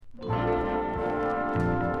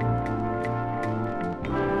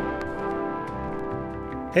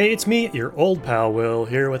Hey, it's me, your old pal Will,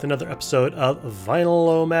 here with another episode of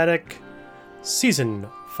Vinyl-O-Matic, Season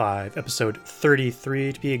 5, Episode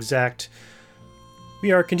 33 to be exact.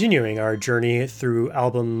 We are continuing our journey through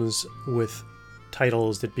albums with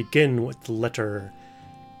titles that begin with the letter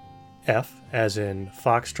F, as in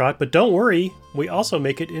Foxtrot, but don't worry, we also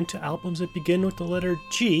make it into albums that begin with the letter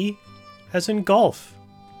G, as in Golf.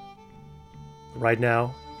 Right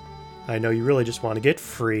now, I know you really just want to get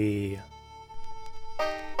free.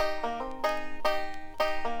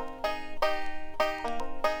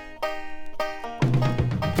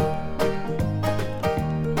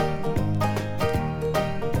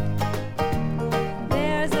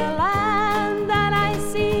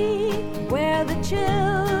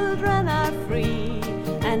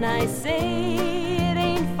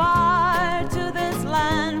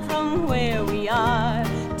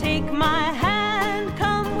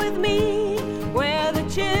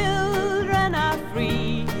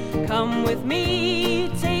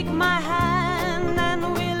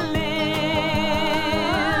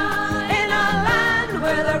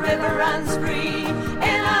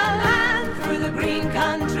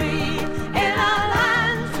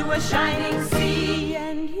 Shining sea,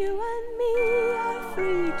 and you and me are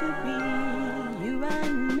free to be you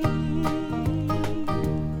and me.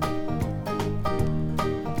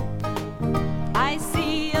 I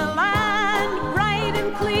see a land bright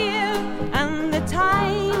and clear, and the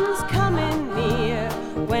time's coming near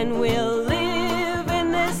when we'll live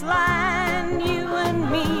in this land, you and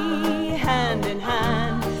me, hand in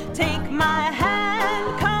hand. Take my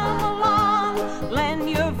hand, come along, lend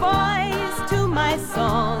your voice to my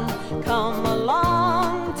song. Come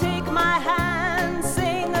along, take my hand,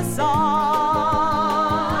 sing a song.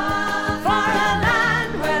 For a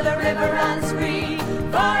land where the river runs free,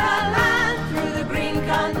 for a land through the green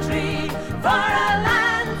country, for a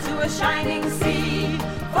land to a shining sea,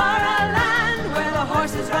 for a land where the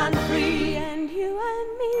horses run free, and you and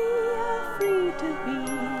me are free to be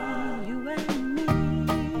you and me.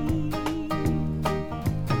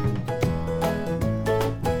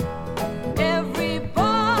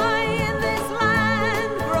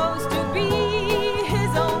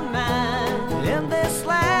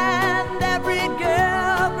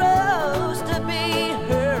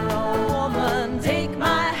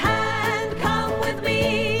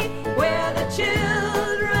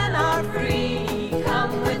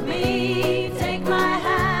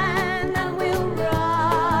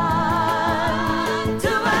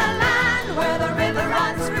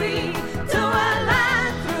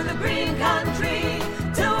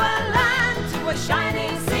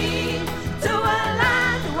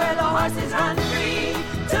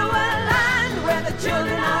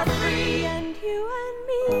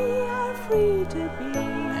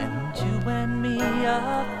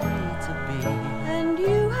 And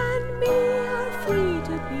you and me are free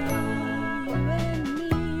to be you and me.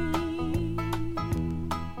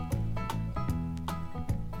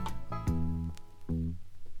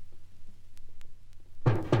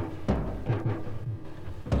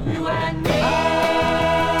 You and me.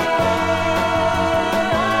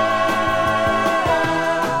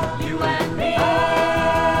 You and me.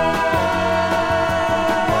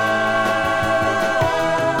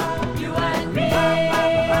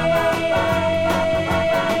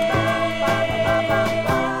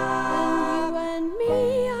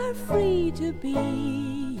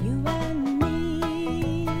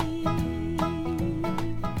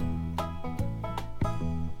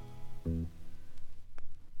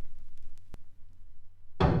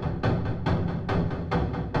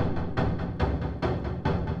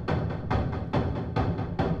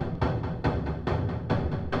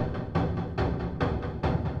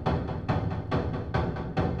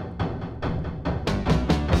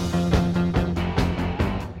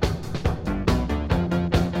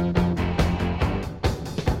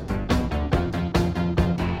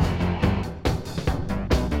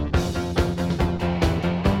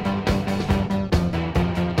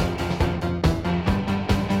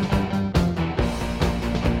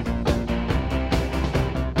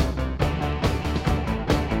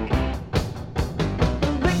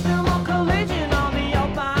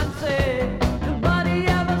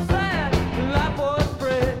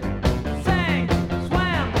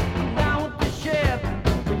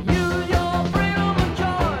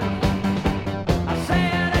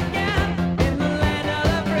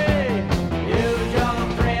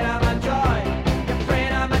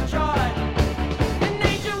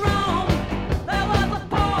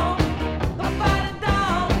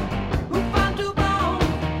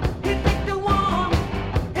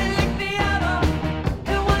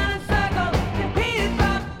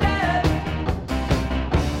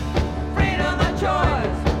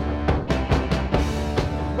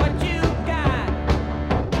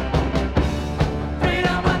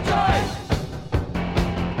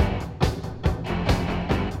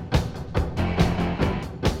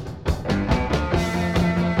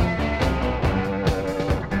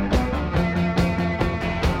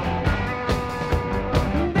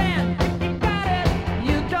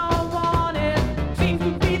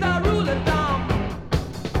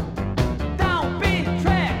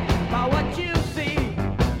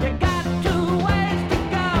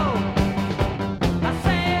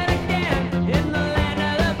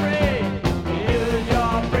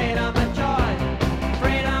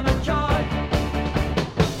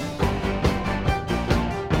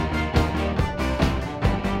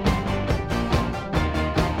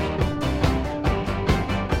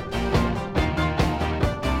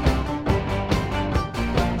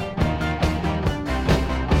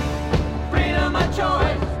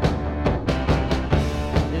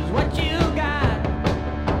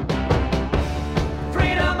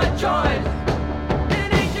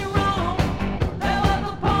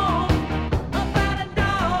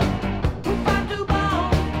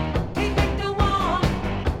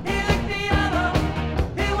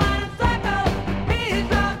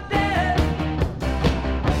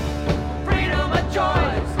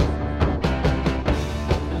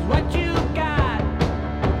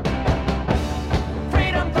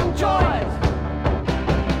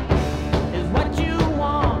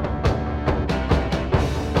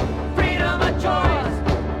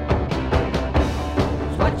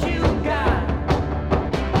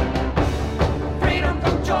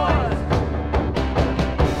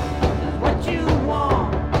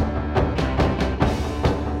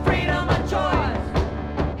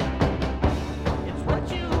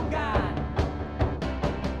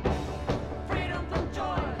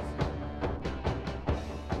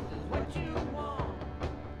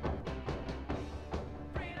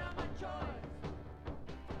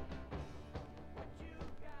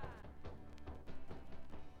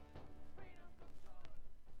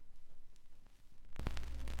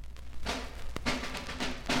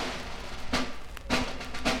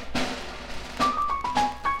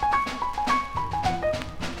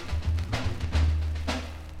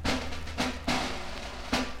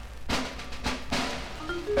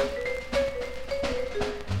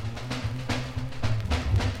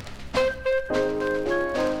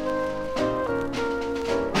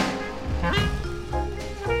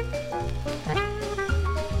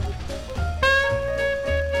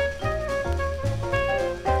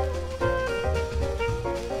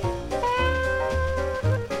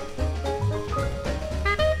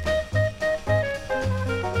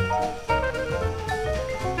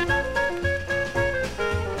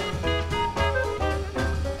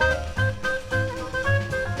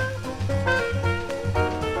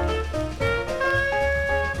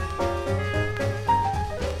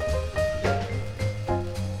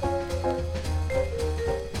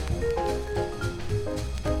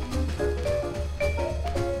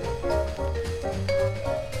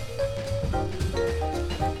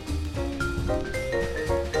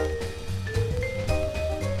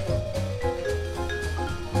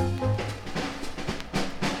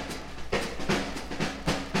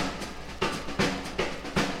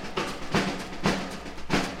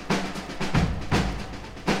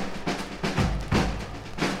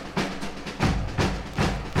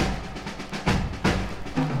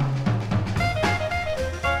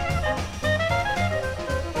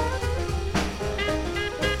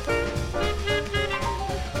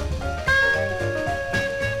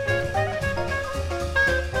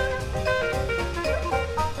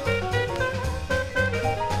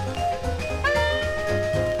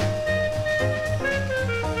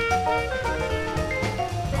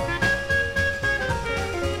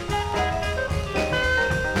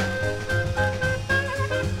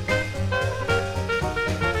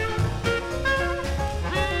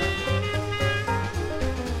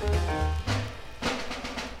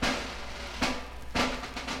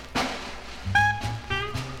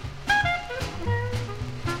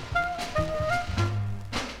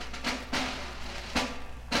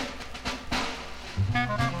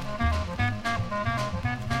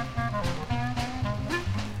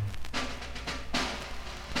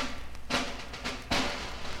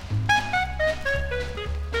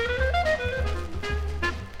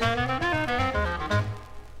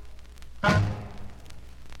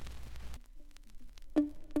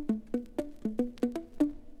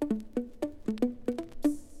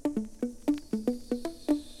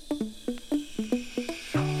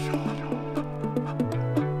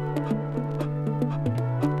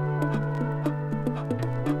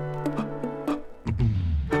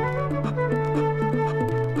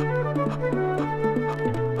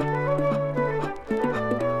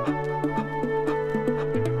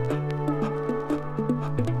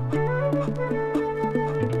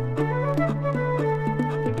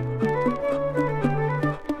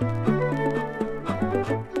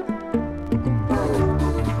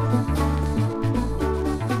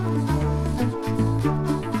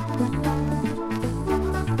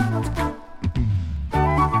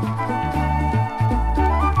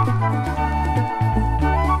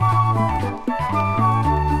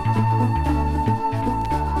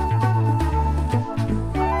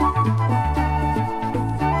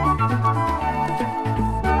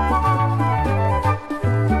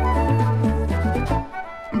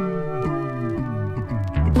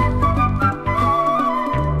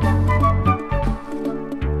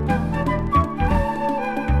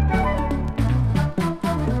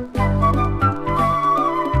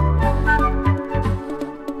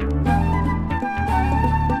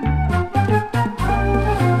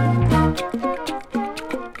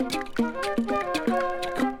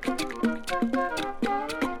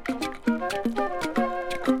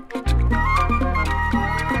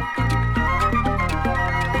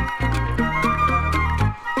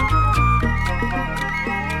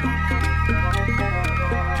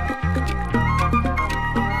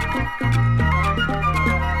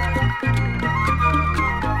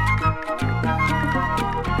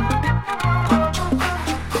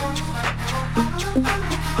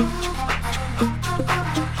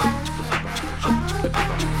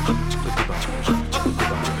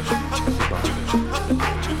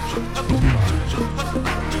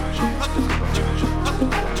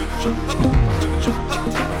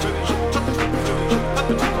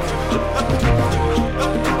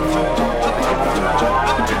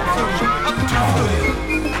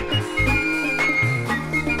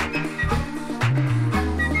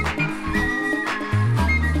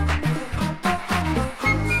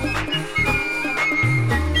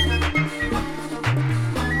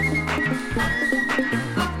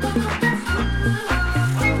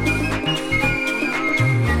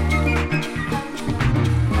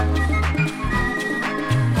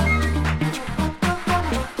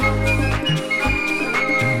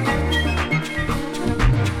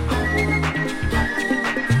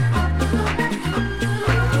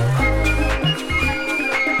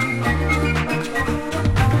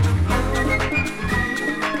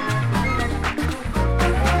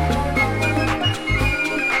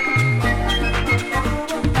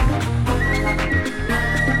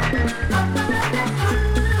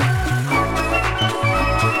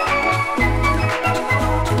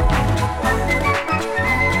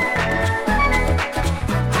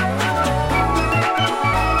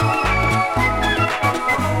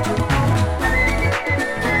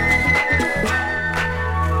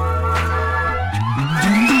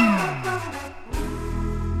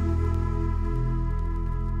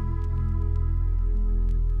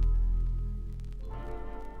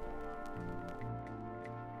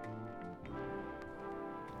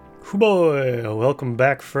 Boy, welcome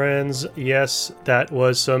back, friends. Yes, that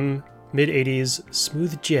was some mid-80s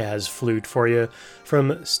smooth jazz flute for you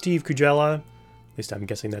from Steve Kujala. At least I'm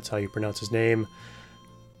guessing that's how you pronounce his name.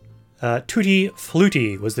 Tutti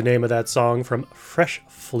Flutti was the name of that song from Fresh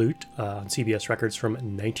Flute on CBS Records from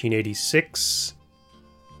 1986.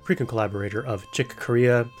 Frequent collaborator of Chick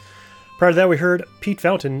Corea. Prior to that, we heard Pete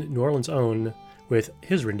Fountain, New Orleans' own, with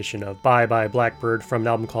his rendition of Bye Bye Blackbird from an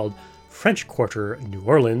album called French Quarter New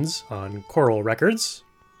Orleans on Coral Records.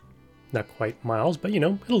 Not quite Miles, but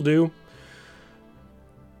it'll do.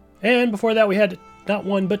 And before that, we had not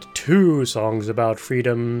one but two songs about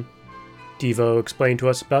freedom. Devo explained to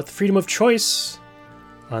us about the freedom of choice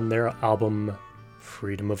on their album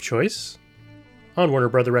Freedom of Choice on Warner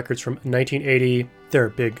Brother Records from 1980, their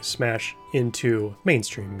big smash into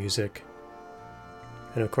mainstream music.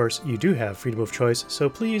 And of course, you do have freedom of choice, so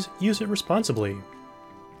please use it responsibly.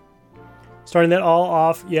 Starting that all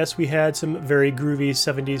off, yes, we had some very groovy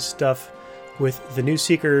 70s stuff with the New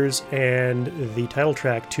Seekers and the title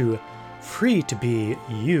track to Free to Be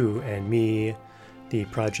You and Me, the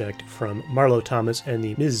project from Marlo Thomas and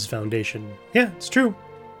the Ms. Foundation. Yeah, it's true.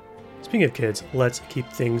 Speaking of kids, let's keep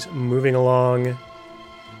things moving along.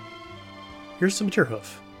 Here's some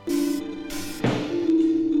Deerhoof.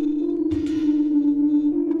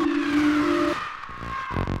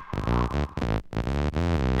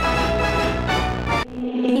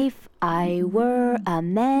 If I were a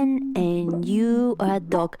man and you a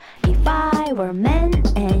dog, if I were a man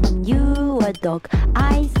and you a dog,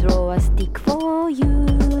 I'd throw a stick for you.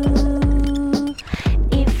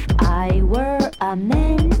 If I were a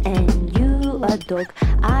man and you a dog,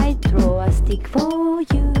 I'd throw a stick for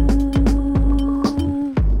you.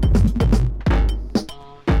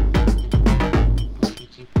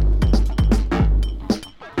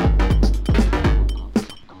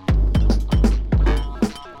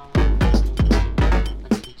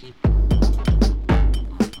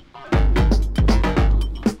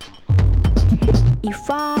 If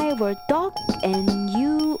I were a dog and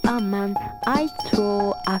you a man, I'd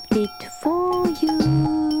throw a fit for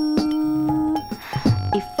you.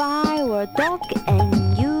 If I were a dog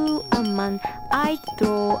and you a man, I'd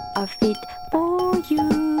throw a fit for you.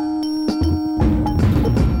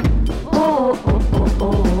 Oh, oh, oh,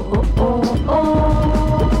 oh, oh, oh,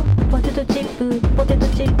 oh. Potato chip, patata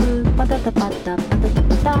pata, patata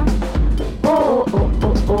pata. Oh, oh,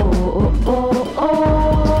 oh, oh, oh, oh, oh.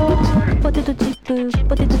 Potato chip,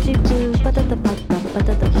 patata pata,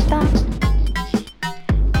 patata pata.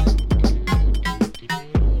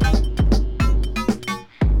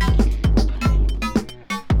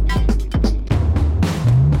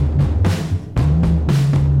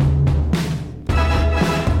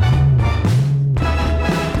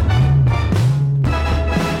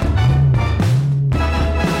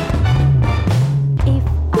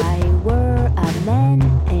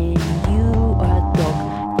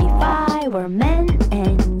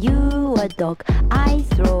 I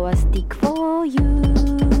throw a stick for you.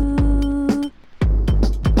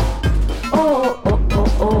 Oh, oh, oh,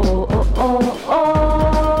 oh, oh, oh,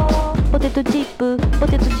 oh. Potato chip,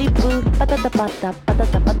 patata pata,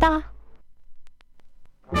 patata pata.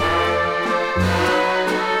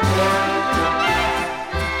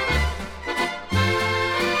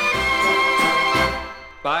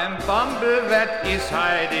 Beim Bambelwett ist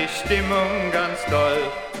heute die Stimmung ganz toll,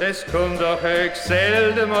 das kommt doch höchst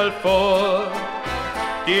selten mal vor.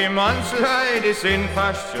 Die Mannsleute, die sind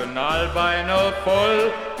fast schon allbeinahe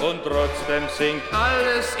voll und trotzdem singt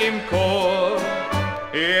alles im Chor.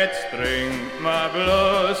 Jetzt trinkt man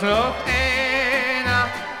bloß noch einer,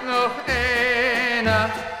 noch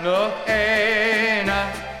einer, noch einer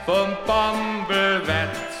vom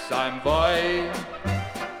Bambelwett sein Boy.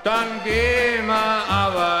 Dann gehen wir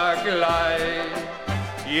aber gleich.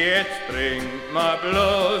 Jetzt trinkt man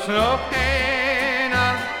bloß noch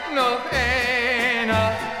einer, noch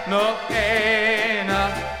einer, noch einer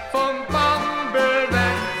vom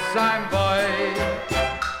Bambelwett sein Boy.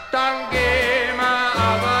 Dann gehen wir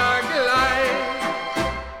aber gleich.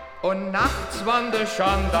 Und nachts, wann der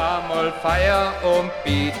Schanda mal Feier und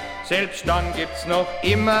Beat, selbst dann gibt's noch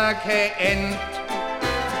immer kein End.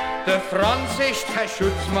 Der Franz ist kein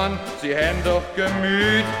Schutzmann, sie haben doch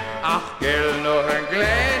Gemüt, ach gell, noch ein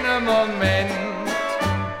kleiner Moment.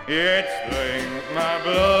 Jetzt trinkt man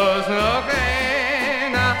bloß noch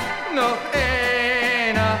einer, noch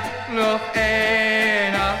einer, noch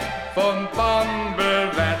einer vom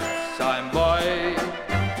Bambelwett sein Boy.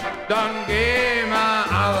 Dann gehen wir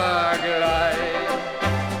aber gleich.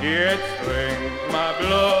 Jetzt trinkt man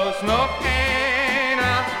bloß noch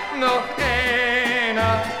einer, noch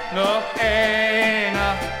einer, noch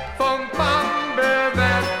einer vom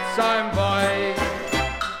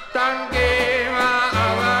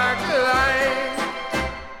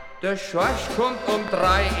Der Schorsch kommt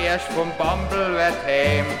 3 erst vom Bambelwert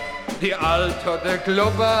heim. Die Alte, der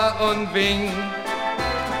Glubber und Wing.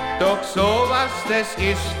 Doch sowas, das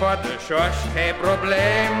ist vor der Schorsch kein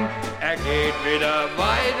Problem. Er geht wieder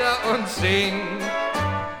weiter und singt.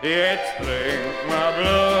 Jetzt trinkt man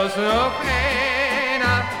bloß noch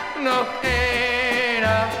einer,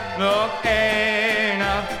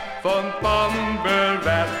 vom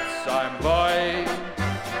Bambelwert sein Boy.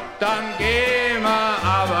 Dann gehen wir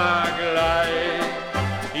aber gleich.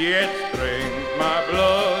 Jetzt trinkt man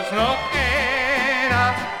bloß noch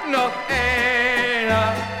einer,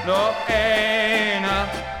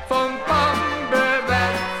 vom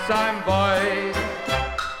Bambelwert sein Boy.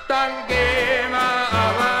 Dann gehen wir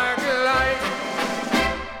aber gleich.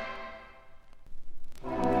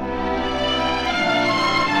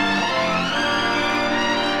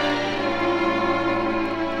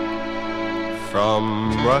 From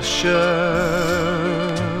Russia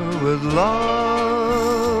with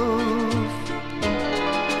love,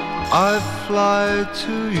 I fly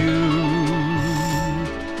to you,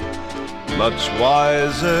 much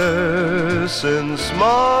wiser since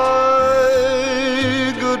my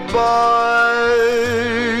goodbye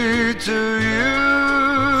to you.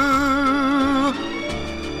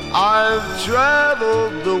 I've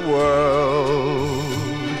traveled the world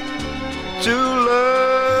to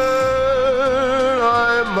learn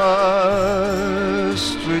I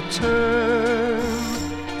must return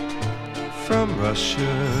from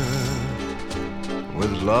Russia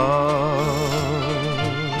with love.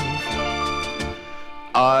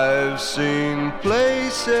 I've seen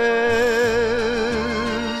places,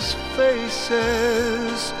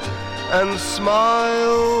 faces, and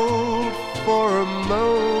smiled for a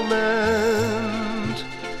moment,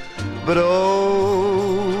 but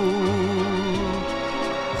oh,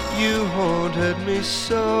 you haunted me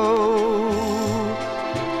so.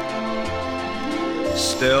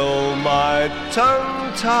 Still my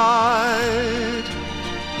tongue-tied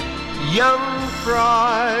young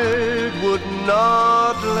pride would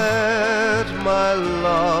not let my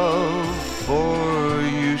love for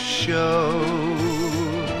you show,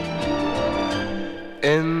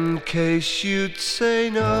 in case you'd say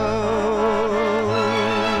no.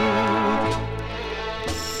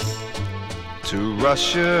 To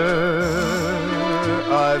Russia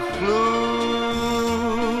I flew,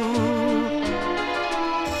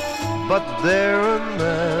 but there and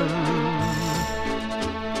then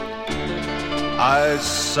I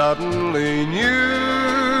suddenly knew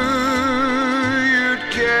you'd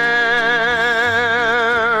care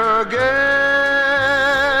again.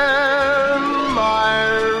 My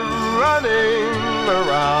running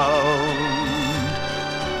around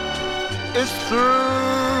is through.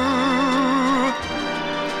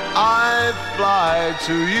 I fly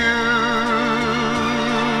to you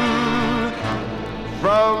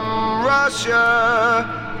from Russia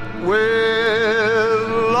with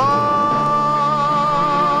love.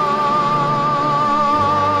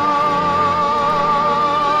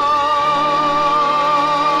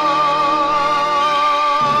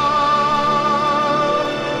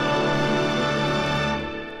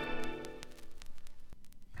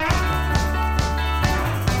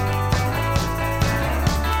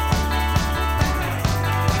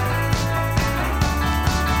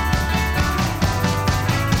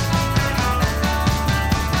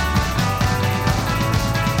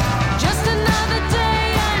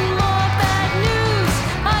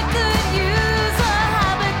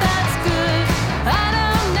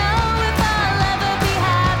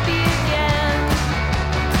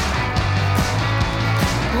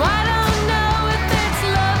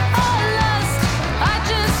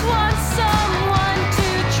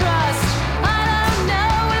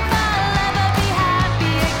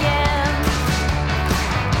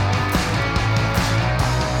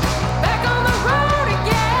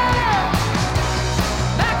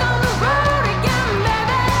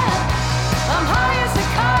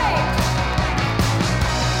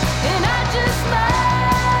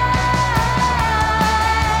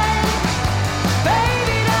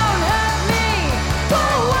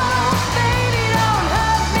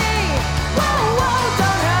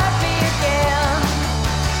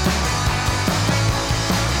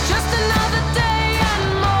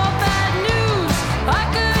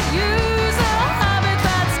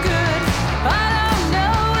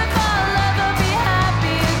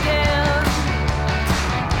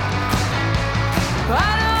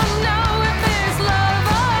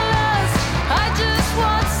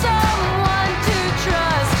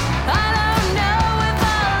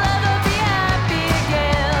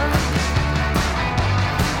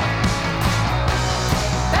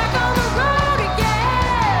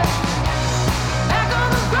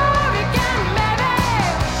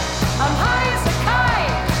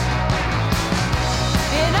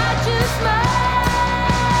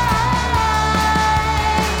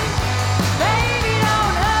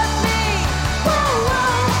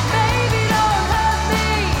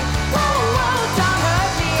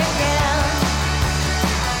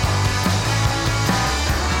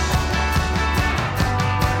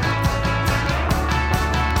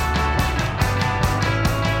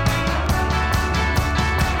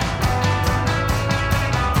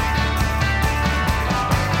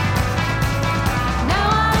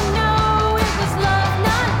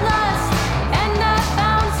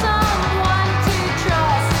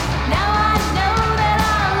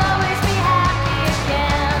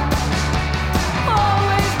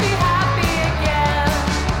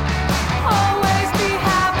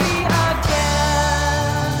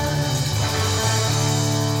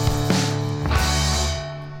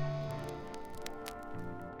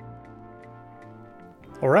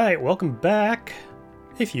 All right, welcome back.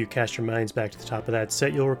 If you cast your minds back to the top of that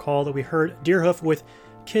set, you'll recall that we heard Deerhoof with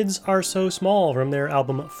Kids Are So Small from their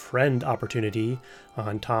album Friend Opportunity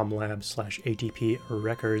on Tom Lab/ATP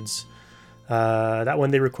Records. That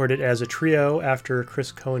one they recorded as a trio after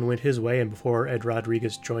Chris Cohen went his way and before Ed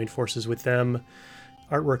Rodriguez joined forces with them.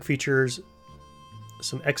 Artwork features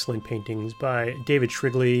some excellent paintings by David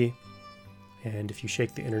Shrigley, and if you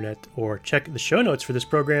shake the internet or check the show notes for this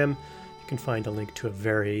program, you can find a link to a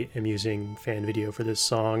very amusing fan video for this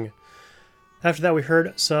song. After that, we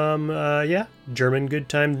heard some, German good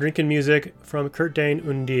time drinking music from Kurt Dane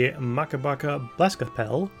und die Makabaka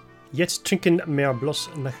Blaskapelle. Jetzt trinken mehr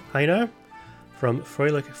bloß nach einer from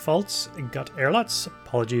Fröhlich Falls Gott Erlatz.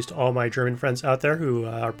 Apologies to all my German friends out there who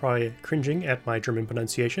are probably cringing at my German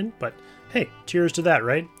pronunciation, but hey, cheers to that,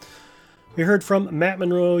 right? We heard from Matt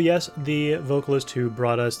Monro, yes, the vocalist who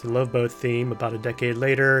brought us the Love Boat theme about a decade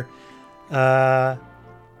later,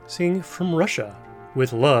 singing From Russia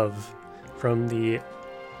with Love, from the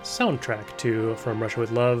soundtrack to From Russia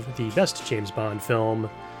with Love, the best James Bond film.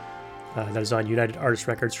 That is on United Artists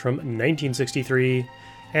Records from 1963.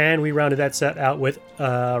 And we rounded that set out with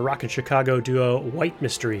Rockin' Chicago duo White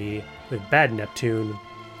Mystery with Bad Neptune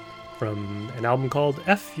from an album called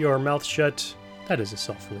F Your Mouth Shut. That is a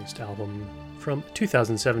self-released album from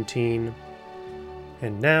 2017.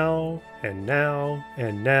 And now,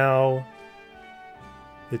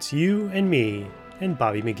 it's you and me and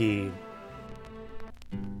Bobby McGee.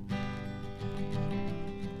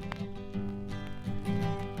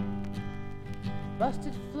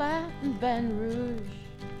 Busted flat in Baton Rouge,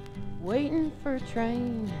 waiting for a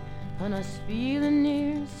train, and I was feeling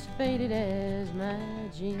near as faded as my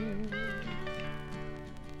jeans.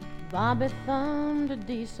 Bobby thumbed a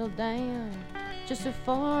diesel down just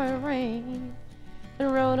before it rained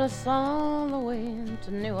and rode us all the way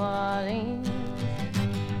to New Orleans.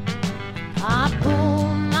 I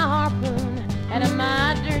pulled my harpoon out of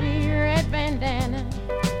my dirty red bandana.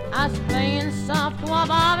 I was playing soft while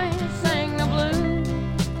Bobby sang the blues.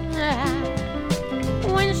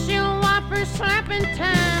 Windshield wipers slapping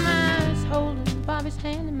time, I was holding Bobby's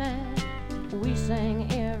hand in mine. We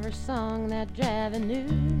sang every song that Javi knew.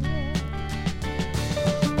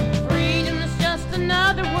 Freedom's just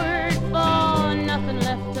another word for nothing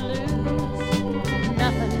left to lose.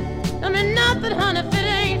 Nothing, I mean nothing, honey, if it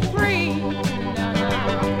ain't free. No, no.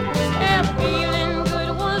 Yeah, feeling good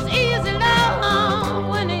was easy, love,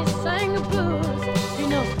 when he sang the blues. You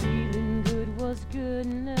know, feeling good was good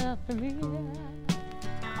enough for me.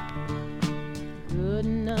 Good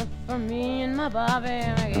enough for me and my Bobby,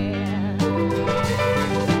 yeah.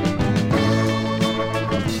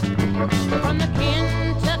 From the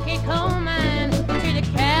Kentucky coal mine to the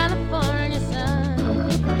California sun,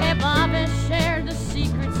 hey, Bobby shared the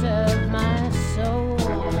secrets of my soul.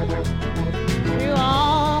 Through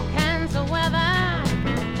all kinds of weather,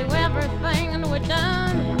 through everything we've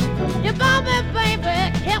done, your Bobby,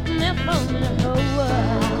 baby, kept me from the whole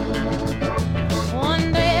world.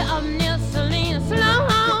 One day up near Salinas,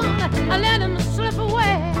 I let him slip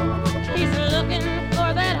away. He's looking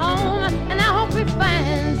for that home, and I hope he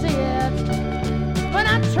finds it. But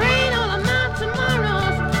I trade all of my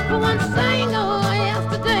tomorrows for one single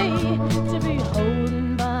yesterday, to be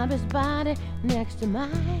holding Bobby's body next to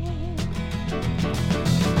mine.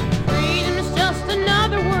 Freedom is just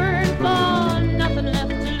another word for nothing left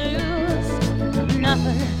to lose.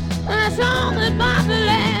 Nothing, that's all that Bobby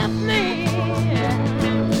left me.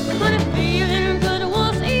 But if feeling good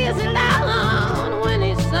was easy loud when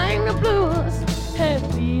he sang the blues, hey,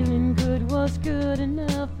 feeling good was good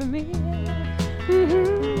enough for me.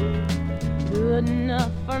 Mm-hmm. Good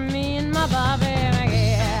enough for me and my Bobby,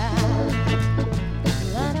 yeah.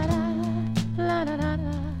 La da da, la da da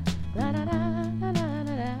da, la da da da da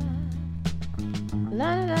da, la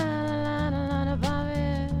da da la da Bobby,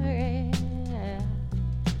 yeah.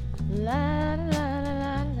 La da da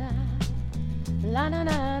la da, la da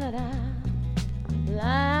da da,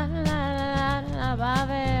 la da da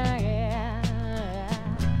Bobby, yeah.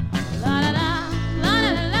 La da da, la da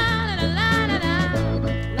da.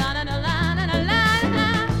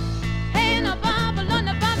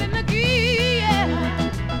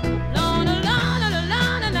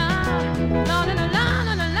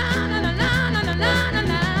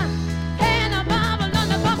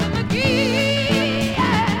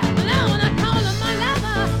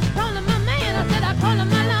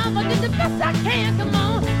 I can't, come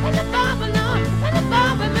on, and the Bobby, no, and the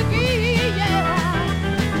Bobby McGee, yeah.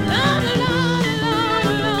 Lord, Lord,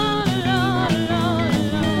 Lord, Lord, Lord,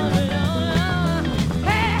 Lord, Lord, Lord.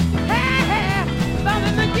 Hey, hey, hey, Bobby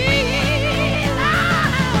McGee,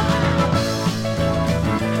 Lord.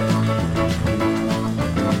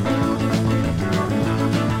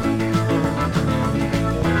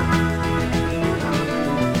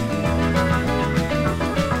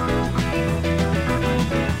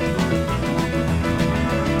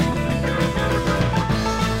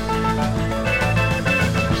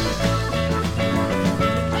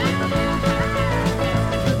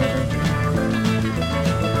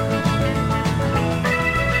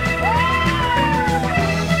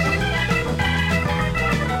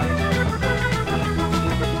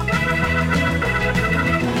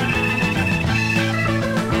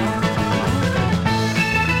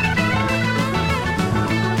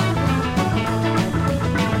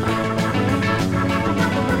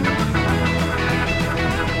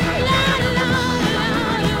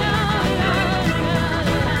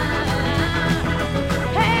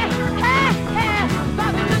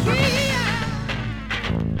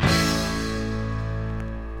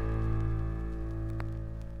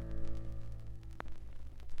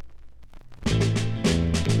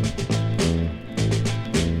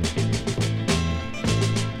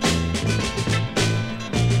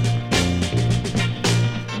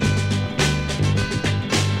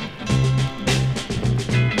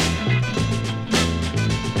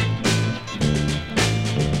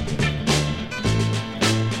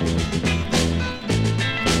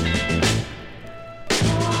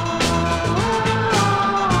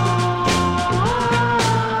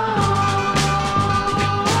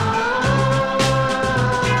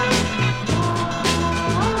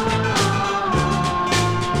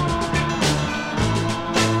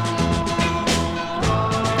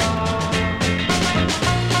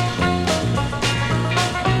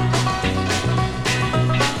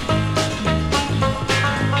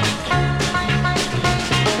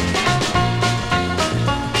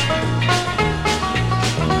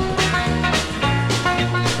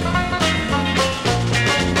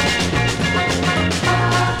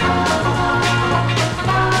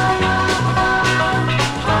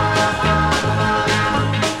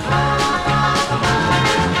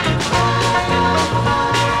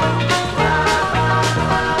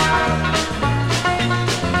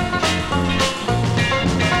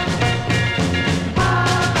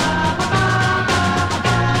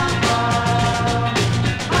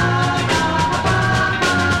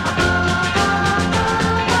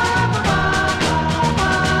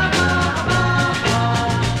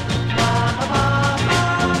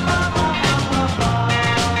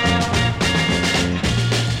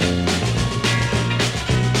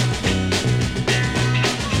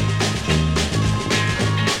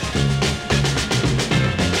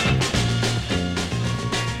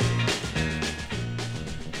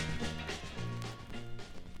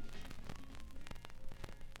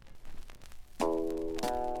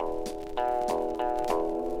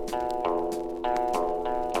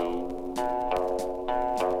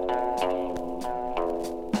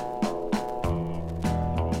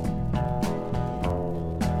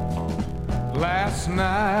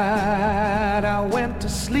 went to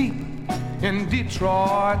sleep in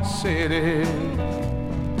Detroit City.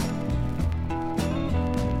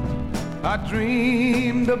 I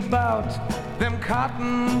dreamed about them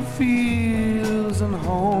cotton fields and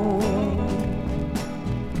home.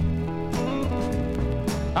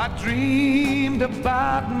 I dreamed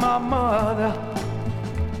about my mother,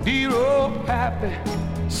 dear old pappy,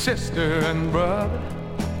 sister and brother.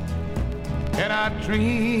 And I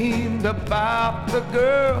dreamed about the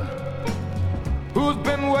girl who's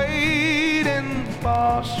been waiting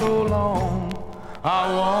for so long.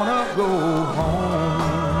 I wanna go home.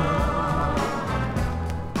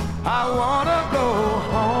 I wanna go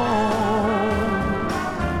home.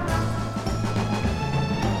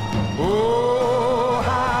 Oh,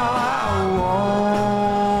 how I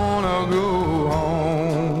wanna go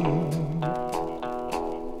home.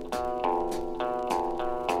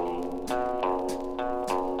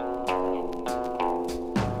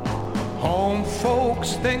 Home folks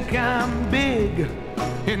think I'm big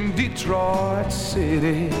in Detroit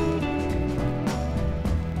City.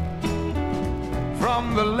 From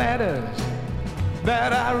the letters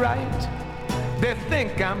that I write, they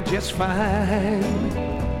think I'm just fine.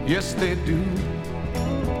 Yes, they do.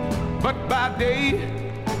 But by day,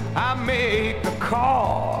 I make the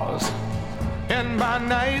calls, and by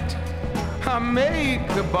night, I make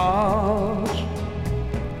the bars.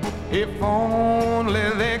 If only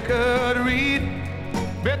they could read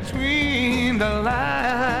between the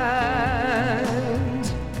lines.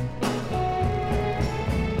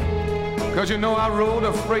 'Cause you know I rode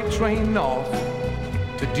a freight train north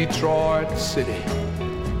to Detroit City.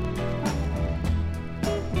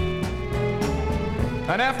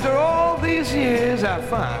 And after all these years I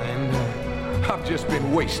find I've just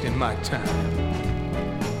been wasting my time.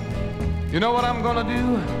 You know what I'm gonna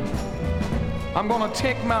do? I'm gonna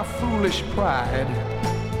take my foolish pride,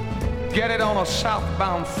 get it on a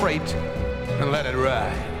southbound freight and let it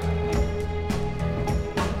ride.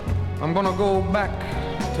 I'm gonna go back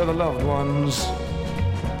to the loved ones,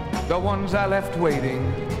 the ones I left waiting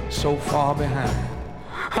so far behind.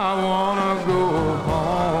 I wanna go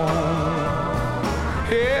home.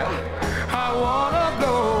 Yeah, I wanna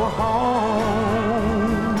go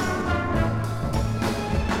home.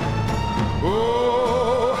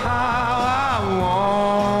 Oh, how I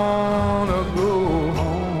wanna go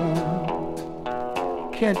home.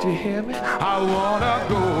 Can't you hear me? I wanna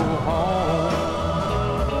go home.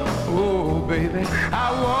 Oh, baby, I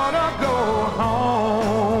wanna go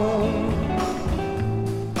home.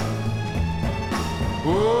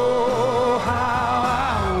 Oh, how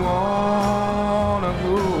I wanna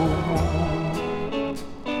go home.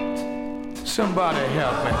 Somebody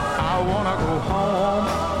help me. I wanna go home.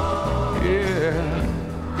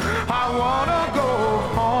 Yeah, I wanna go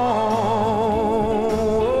home.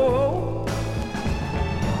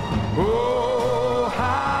 Oh,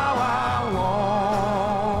 how I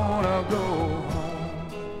wanna go home.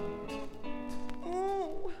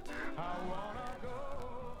 Ooh, I wanna go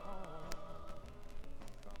home.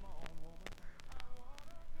 Come on,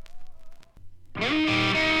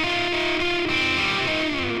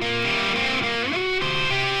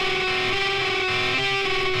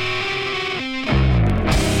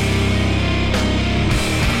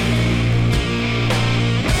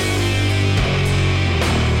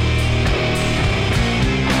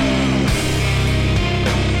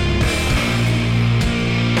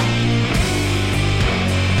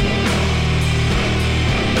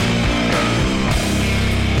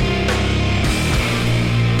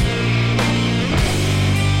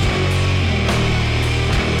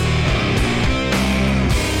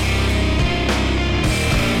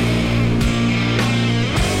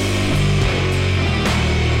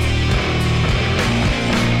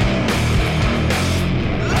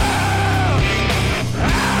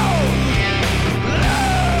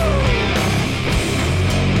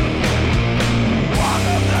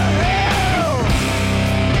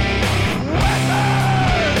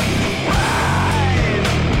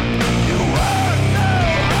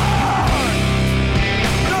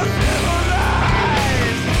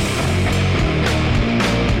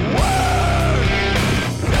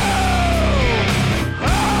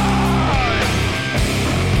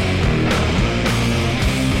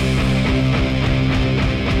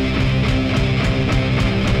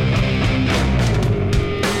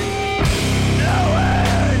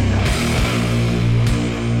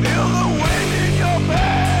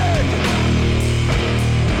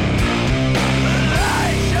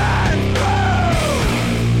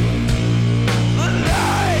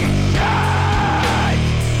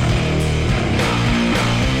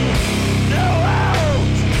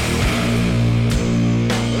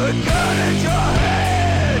 gun in your hand.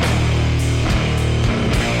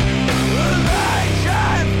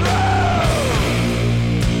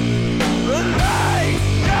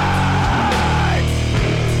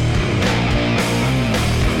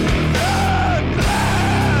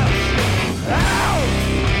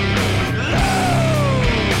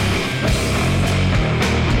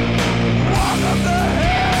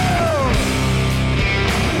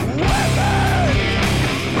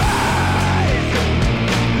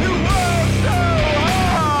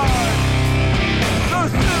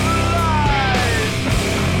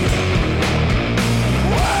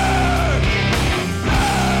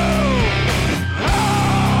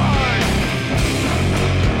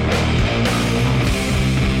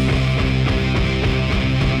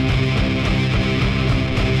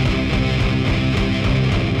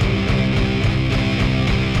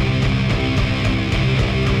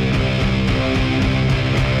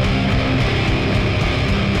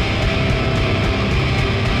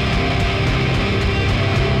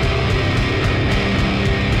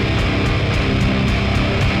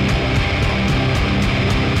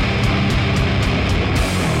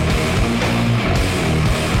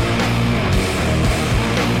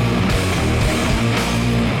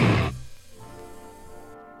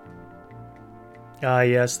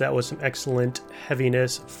 Yes, that was some excellent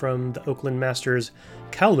heaviness from the Oakland Masters'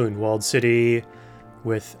 Kowloon Walled City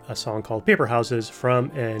with a song called Paper Houses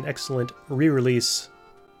from an excellent re-release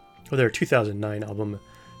of their 2009 album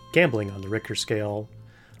Gambling on the Richter Scale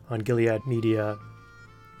on Gilead Media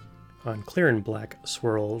on Clear and Black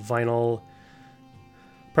Swirl vinyl.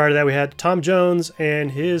 Prior to that, we had Tom Jones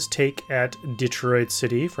and his take at Detroit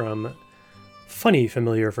City from Funny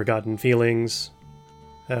Familiar Forgotten Feelings.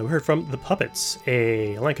 We heard from The Puppets,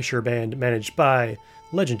 a Lancashire band managed by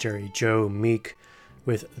legendary Joe Meek,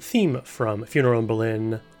 with a theme from Funeral in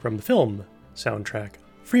Berlin from the film soundtrack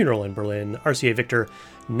Funeral in Berlin, RCA Victor,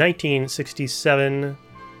 1967.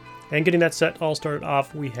 And getting that set all started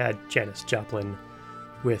off, we had Janis Joplin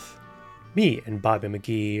with Me and Bobby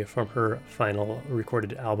McGee from her final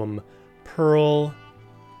recorded album, Pearl.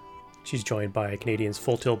 She's joined by Canadians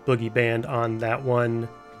Full Tilt Boogie Band on that one,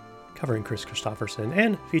 covering Chris Christopherson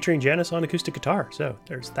and featuring Janis on acoustic guitar. So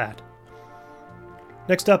there's that.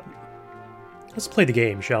 Next up, let's play the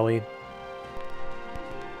game, shall we?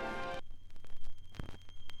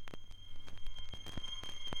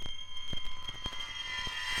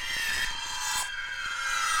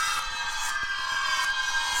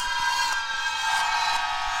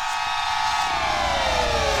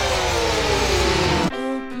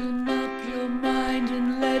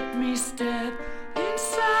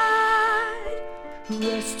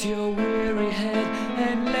 Rest your weary head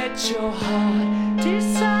and let your heart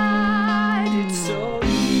decide. It's so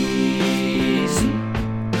easy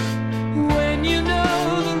when you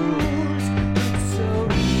know the rules. It's so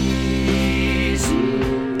easy.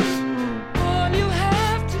 All you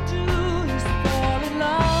have to do is fall in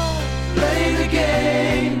love. Play the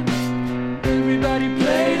game. Everybody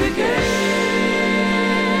play the game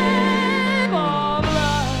of love.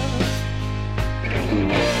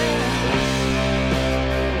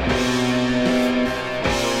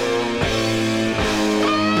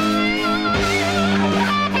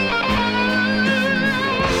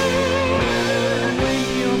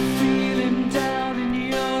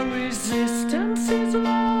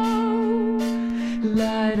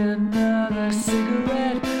 Light another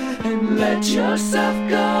cigarette and let yourself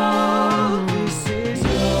go. This is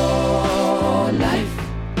your life.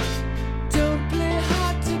 Don't play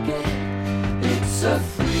hard to get. It's a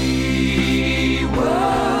free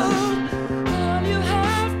world. All you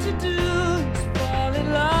have to do is fall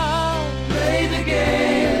in love. Play the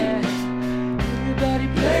game. Everybody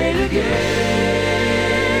play the game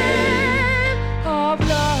of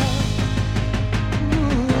love.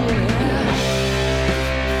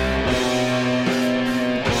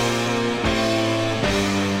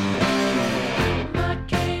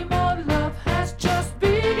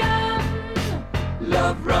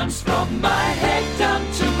 Runs from my head down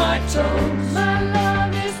to my toes. My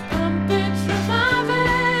love is pumping through my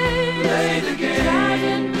veins. Play the game.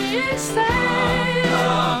 Driving me insane.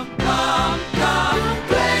 Come.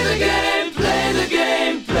 Play the game, play the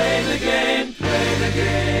game, play the game, play the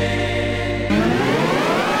game.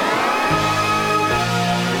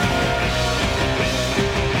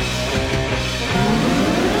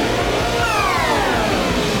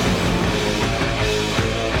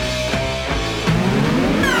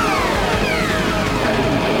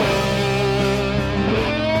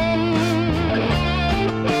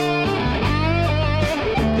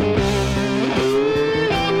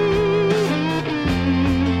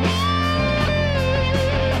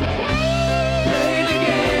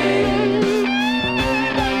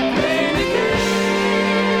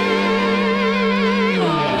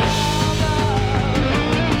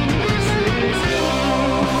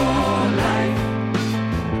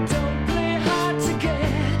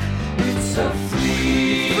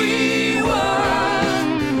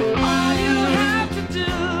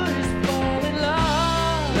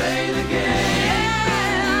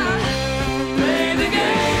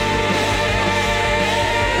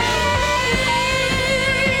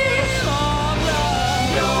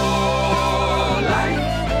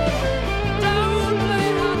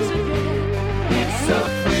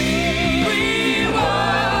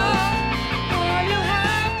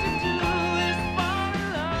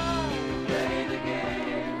 Play the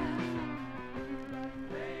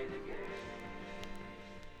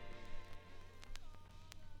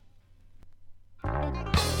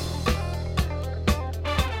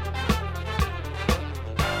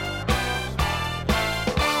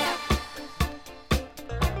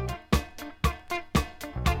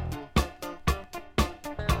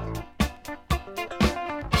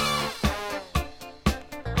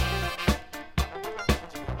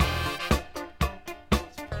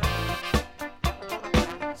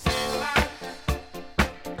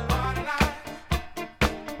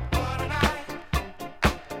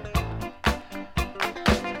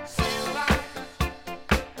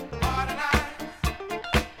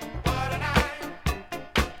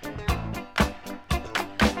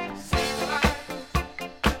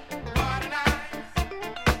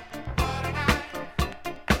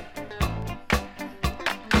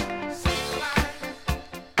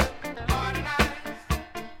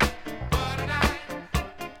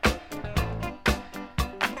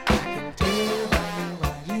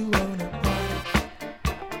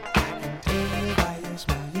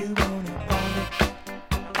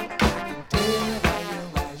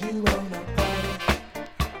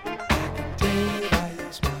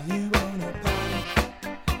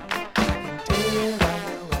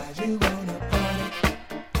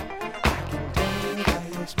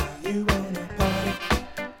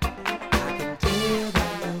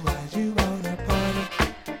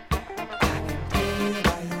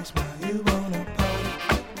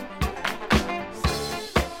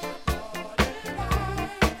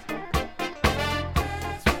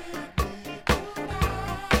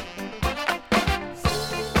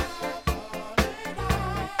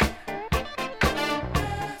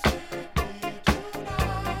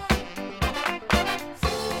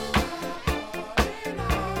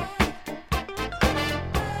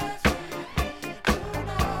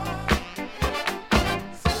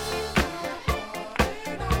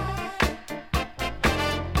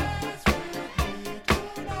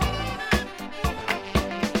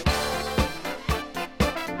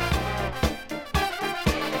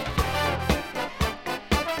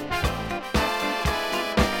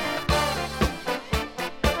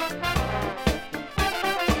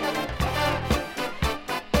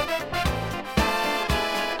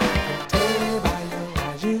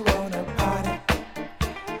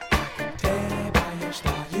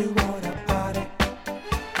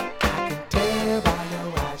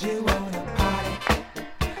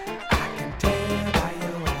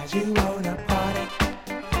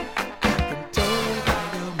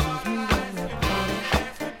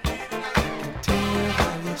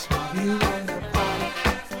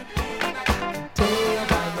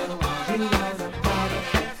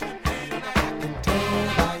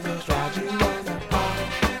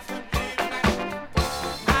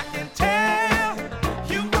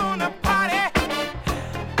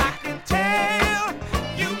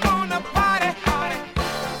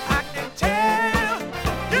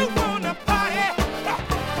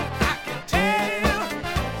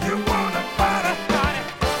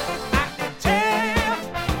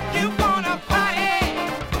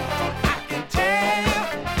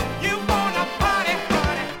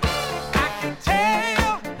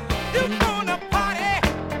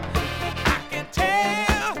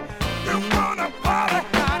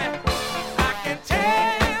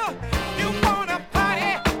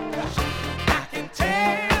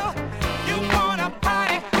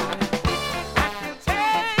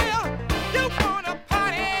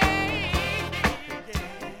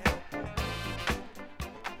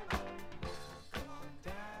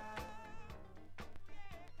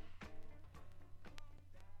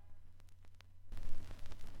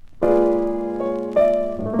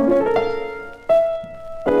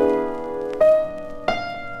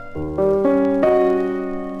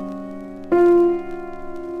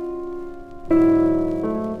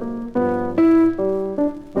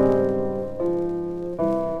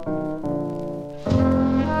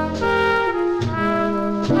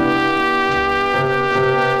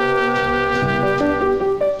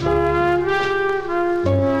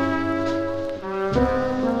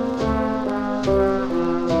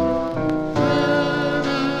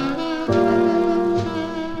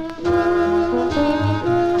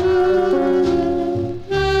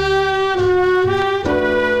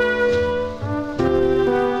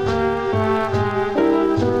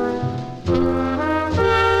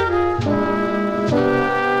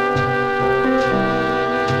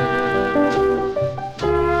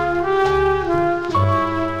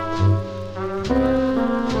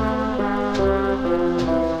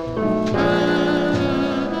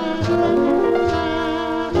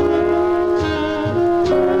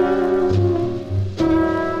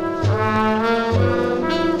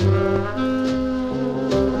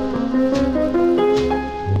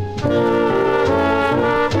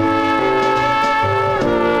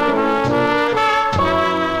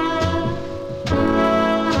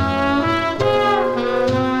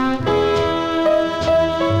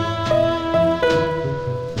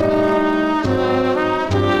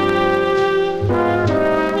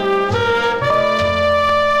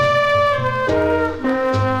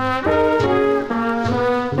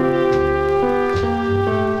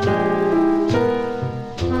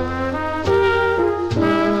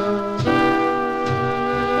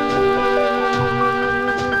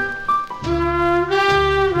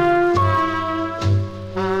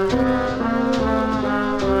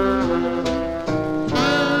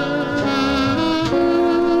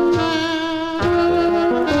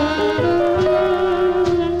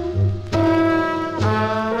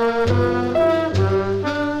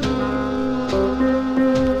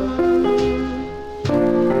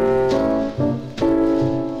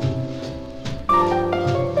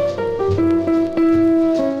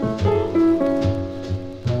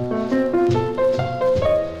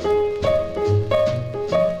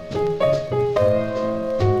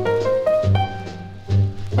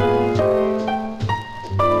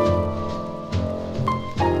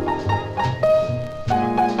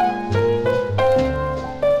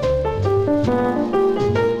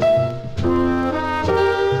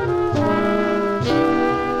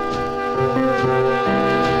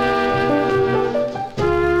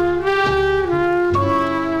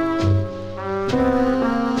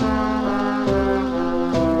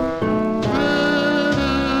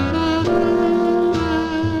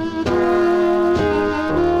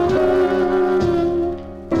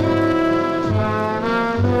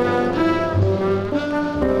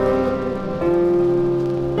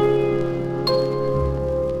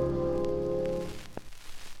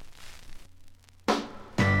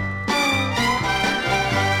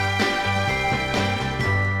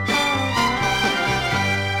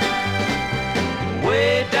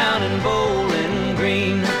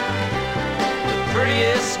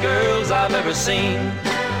I've ever seen.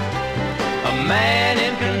 A man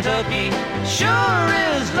in Kentucky sure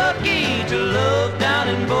is lucky to love down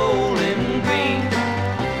in Bowling Green.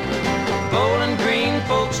 Bowling Green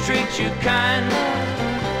folks treat you kind.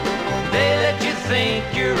 They let you think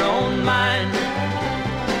your own mind.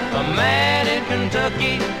 A man in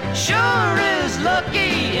Kentucky sure is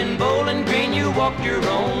lucky. In Bowling Green you walk your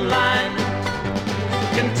own line.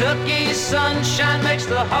 Kentucky's sunshine makes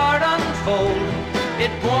the heart unfold.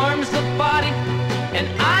 It warms the body, and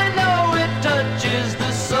I know it touches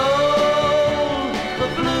the soul. The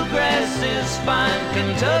bluegrass is fine.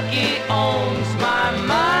 Kentucky owns my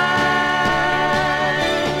mind.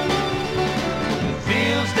 The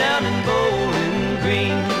fields down in Bowling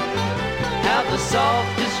Green have the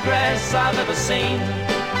softest grass I've ever seen.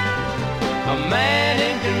 A man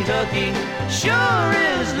in Kentucky sure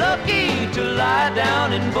is lucky to lie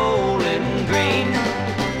down in Bowling Green.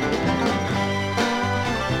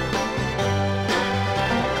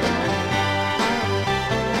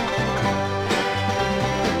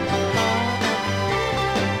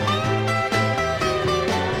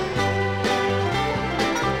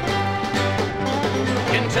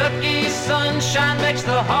 Kentucky's sunshine makes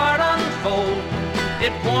the heart unfold.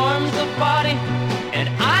 It warms the body, and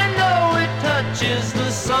I know it touches the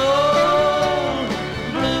soul.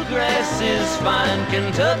 Bluegrass is fine.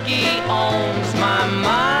 Kentucky owns my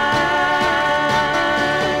mind.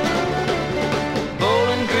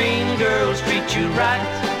 Bowling Green girls treat you right.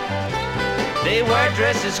 They wear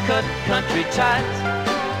dresses cut country tight.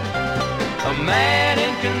 A man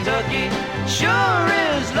in Kentucky sure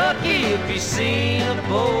is lucky if he's seen a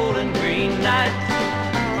Bowling Green night.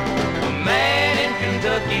 A man in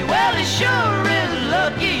Kentucky, well, he sure is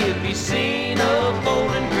lucky if he's seen a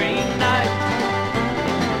Bowling Green night.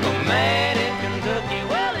 A man in Kentucky,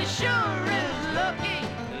 well, he sure is lucky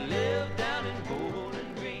to live down in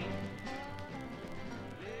Bowling Green.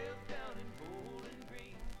 Live down in Bowling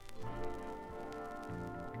Green.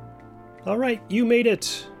 All right, you made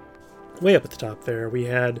it. Way up at the top there, we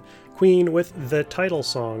had Queen with the title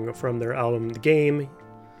song from their album The Game,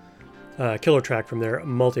 killer track from their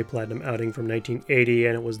multi-platinum outing from 1980,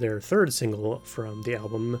 and it was their third single from the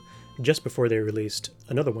album, just before they released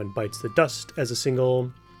another one, Bites the Dust, as a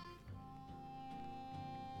single.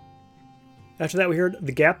 After that, we heard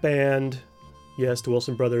The Gap Band, yes, the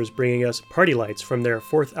Wilson Brothers, bringing us Party Lights from their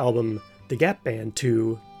fourth album, The Gap Band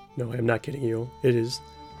 2. No, I'm not kidding you, it is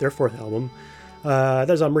their fourth album. That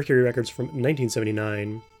was on Mercury Records from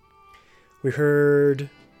 1979. We heard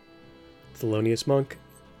Thelonious Monk,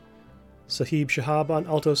 Sahib Shahab on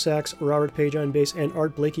alto sax, Robert Page on bass, and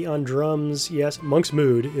Art Blakey on drums. Yes, Monk's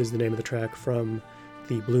Mood is the name of the track from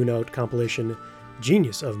the Blue Note compilation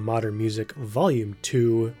Genius of Modern Music Volume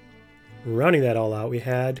 2. Rounding that all out, we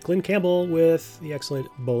had Glenn Campbell with the excellent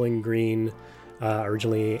Bowling Green,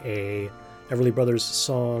 originally a Everly Brothers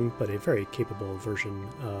song, but a very capable version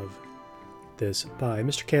of this by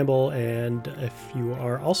Mr. Campbell. And if you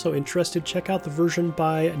are also interested, check out the version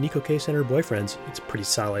by Nico Case and her boyfriends. It's pretty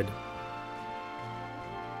solid.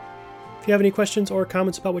 If you have any questions or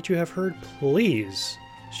comments about what you have heard, please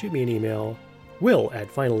shoot me an email,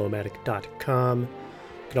 will@vinylomatic.com. You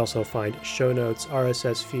can also find show notes,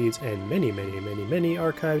 RSS feeds, and many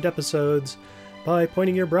archived episodes by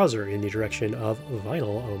pointing your browser in the direction of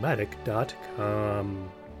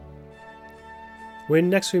vinylomatic.com. When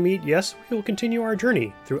next we meet, yes, we will continue our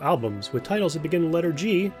journey through albums with titles that begin with the letter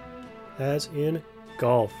G, as in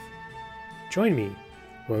golf. Join me,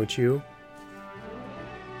 won't you?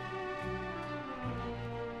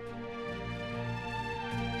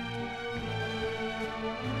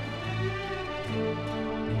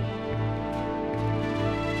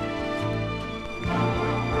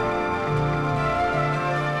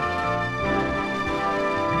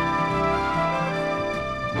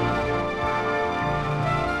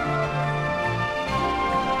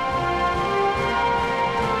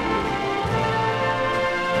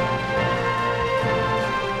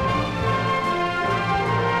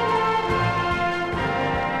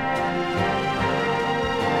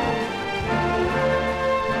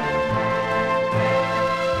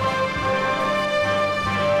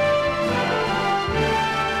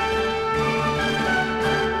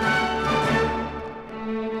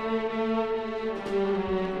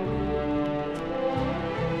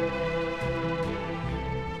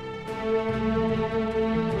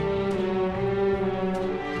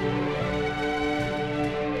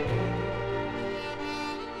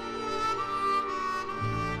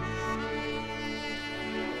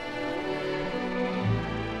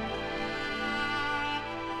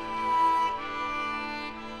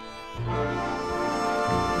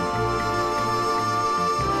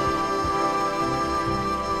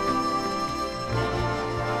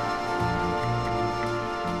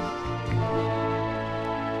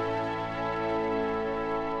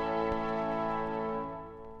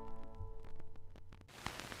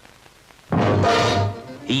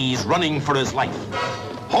 He's running for his life.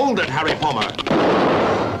 Hold it, Harry Palmer.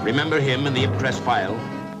 Remember him in the Ipcress file?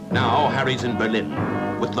 Now Harry's in Berlin,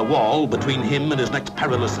 with the wall between him and his next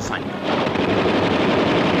perilous assignment.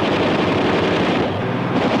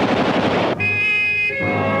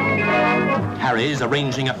 Harry's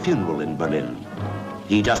arranging a funeral in Berlin.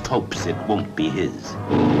 He just hopes it won't be his.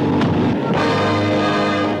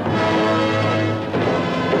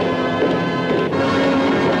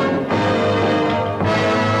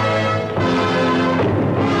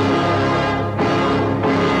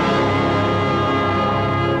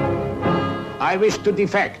 I wish to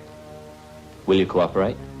defect. Will you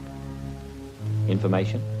cooperate?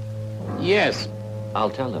 Information? Yes. I'll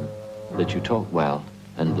tell them that you talk well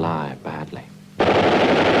and lie badly.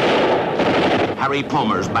 Harry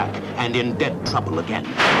Palmer's back and in dead trouble again.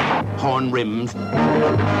 Horn rims,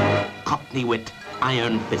 cockney wit,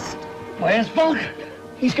 iron fist. Where's Vulcan?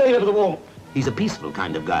 He's going over the wall. He's a peaceful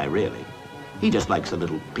kind of guy, really. He just likes a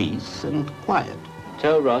little peace and quiet.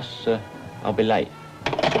 Tell Ross I'll be late.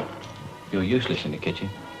 You're useless in the kitchen.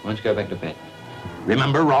 Why don't you go back to bed?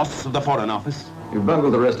 Remember Ross of the Foreign Office? You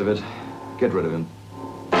bungled the rest of it. Get rid of him.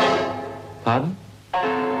 Pardon?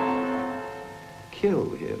 Kill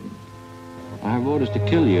him. I have orders to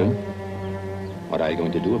kill you. What are you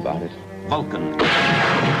going to do about it? Vulcan.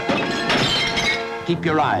 Keep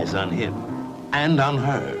your eyes on him and on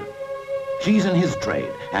her. She's in his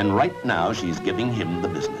trade, and right now she's giving him the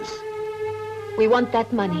business. We want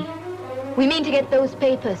that money. We mean to get those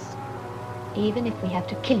papers. Even if we have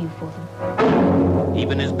to kill you for them.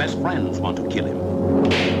 Even his best friends want to kill him.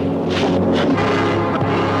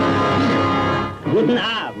 Guten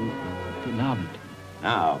Abend. Guten Abend.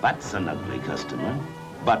 Now, that's an ugly customer.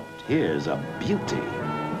 But here's a beauty.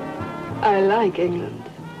 I like England.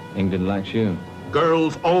 England likes you.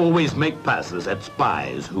 Girls always make passes at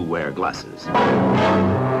spies who wear glasses.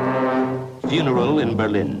 Funeral in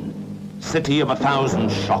Berlin. City of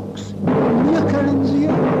 1,000 shocks.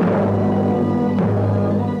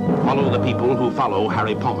 Follow the people who follow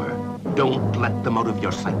Harry Palmer. Don't let them out of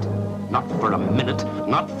your sight. Not for a minute,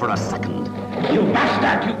 not for a second. You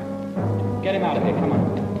bastard! You... Get him out of here, come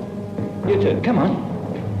on. You two, come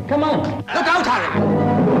on. Come on. Look out, Harry!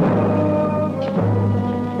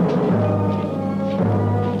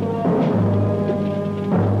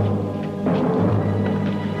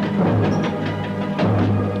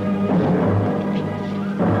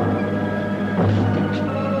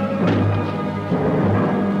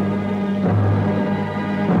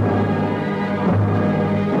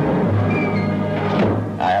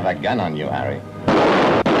 I have a gun on you, Harry.